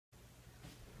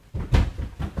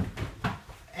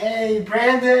Hey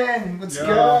Brandon, what's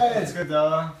good? What's good,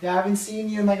 though? Yeah, I haven't seen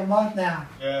you in like a month now.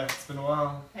 Yeah, it's been a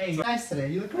while. Hey, you're nice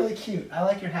today. You look really cute. I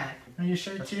like your hat. And your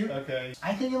shirt too. Okay.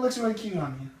 I think it looks really cute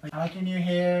on you. Like, I like your new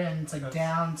hair and it's like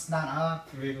down, it's not up.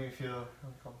 You make me feel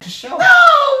uncomfortable. Just show it. No!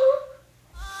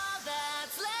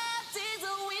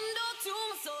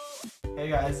 Hey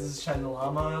guys, this is Chen the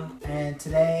Llama. And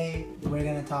today we're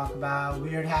gonna talk about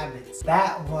weird habits.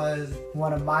 That was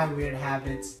one of my weird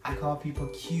habits. I call people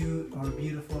cute or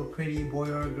beautiful or pretty, boy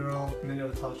or girl. And then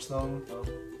you'll touch them.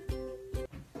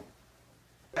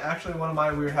 Actually, one of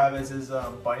my weird habits is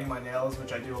biting my nails,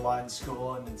 which I do a lot in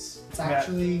school, and it's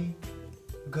actually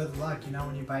good luck, you know,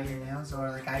 when you bite your nails, or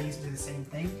like I used to do the same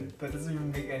thing. That doesn't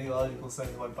even make any logical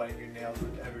sense why biting your nails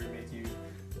would ever make you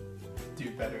do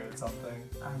better at something.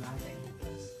 I'm not thinking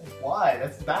this. Why?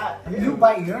 That's bad. You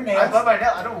bite your nails. I bite my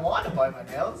nails. I don't want to bite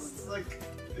my nails. It's like,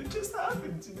 it just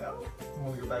happens, you know? I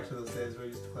want to go back to those days where I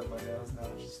used to clip my nails. Now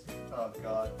it's just, oh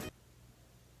god.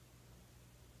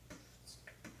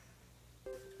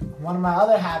 One of my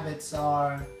other habits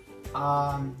are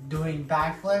doing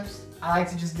backflips. I like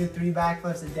to just do 3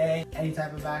 backflips a day, any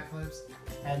type of backflips,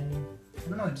 and I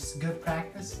don't know, just good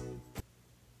practice.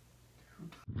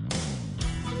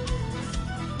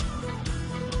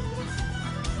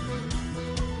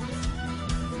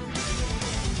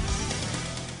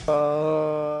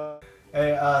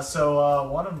 So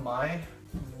one of my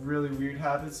really weird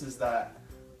habits is that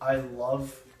I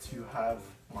love to have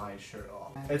my shirt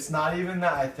off. It's not even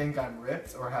that I think I'm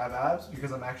ripped or have abs,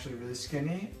 because I'm actually really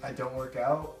skinny. I don't work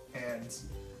out, and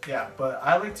yeah, but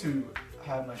I like to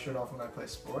have my shirt off when I play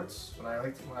sports. When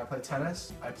I play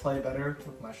tennis, I play better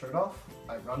with my shirt off.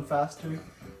 I run faster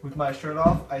with my shirt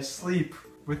off. I sleep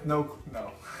with no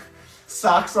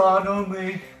socks on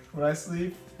only when I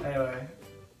sleep. Anyway,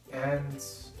 and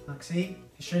look, see,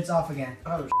 his shirt's off again.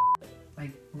 Oh,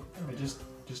 like it just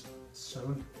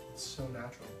so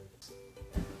natural.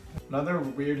 Another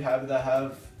weird habit I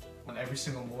have on every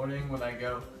single morning when I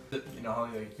go, you know how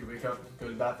like you wake up, go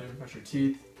to the bathroom, brush your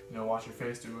teeth, you know, wash your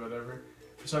face, do whatever.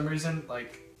 For some reason,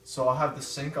 so I'll have the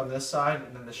sink on this side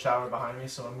and then the shower behind me,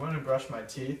 so I'm going to brush my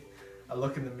teeth. I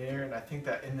look in the mirror and I think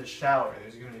that in the shower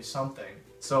there's going to be something.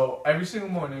 So every single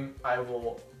morning I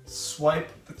will swipe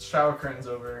the shower curtains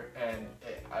over and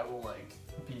I will like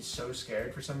be so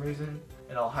scared for some reason,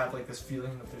 and I'll have like this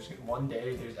feeling that one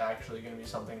day there's actually going to be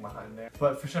something behind there.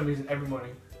 But for some reason every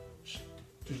morning,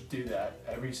 just do that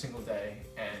every single day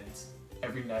and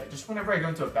every night. Just whenever I go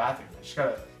into a bathroom, I just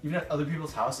gotta, even at other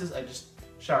people's houses, I just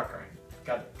shower curtain.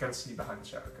 Gotta see behind the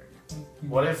shower curtain.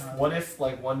 What if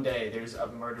like one day there's a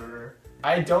murderer?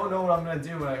 I don't know what I'm gonna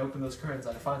do when I open those curtains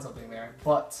and I find something there,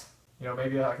 but you know,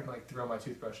 maybe I can like throw my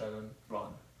toothbrush at and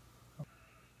run.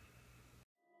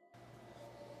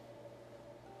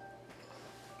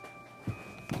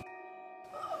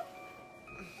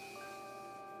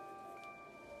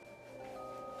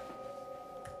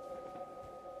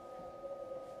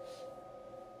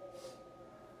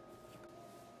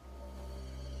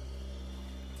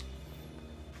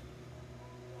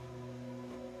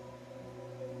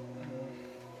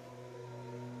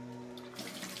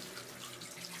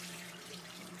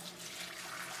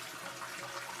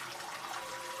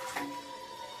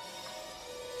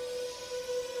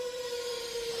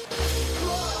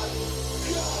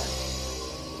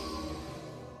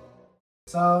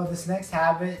 So this next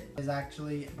habit is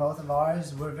actually both of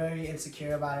ours. We're very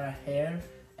insecure about our hair,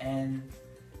 and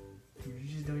you're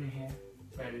just doing your hair.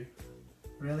 Maybe.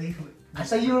 Really? I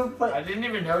thought you were. I didn't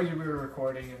even know you were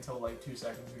recording until like 2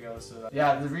 seconds ago. So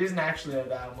yeah, the reason actually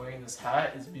that I'm wearing this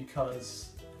hat is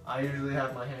because I usually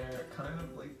have my hair kind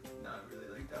of like not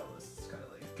really like that. It's kind of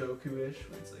like Goku-ish,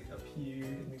 where it's like up here.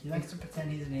 He likes to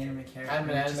pretend he's an anime character. I'm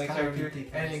an anime character,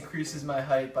 and it increases my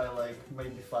height by like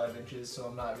maybe 5 inches, so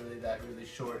I'm not really that really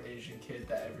short Asian kid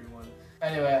that everyone.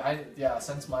 Anyway,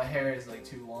 since my hair is like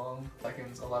too long, like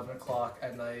it's 11 o'clock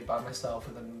at night by myself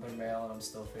with another male, and I'm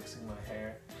still fixing my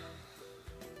hair.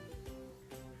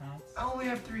 Hats? I only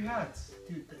have 3 hats.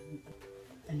 Dude,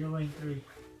 and you're wearing 3.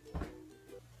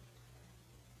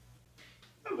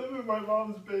 I live in my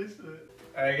mom's basement.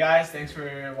 Alright guys, thanks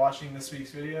for watching this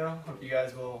week's video. Hope you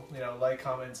guys will, like,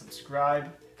 comment, and subscribe.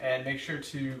 And make sure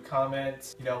to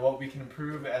comment, what we can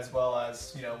improve, as well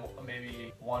as,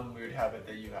 maybe one weird habit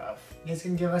that you have. You guys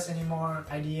can give us any more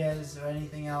ideas or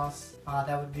anything else.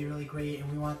 That would be really great.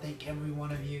 And we want to thank every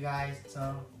one of you guys.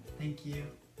 So, thank you.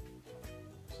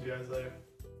 See you guys later.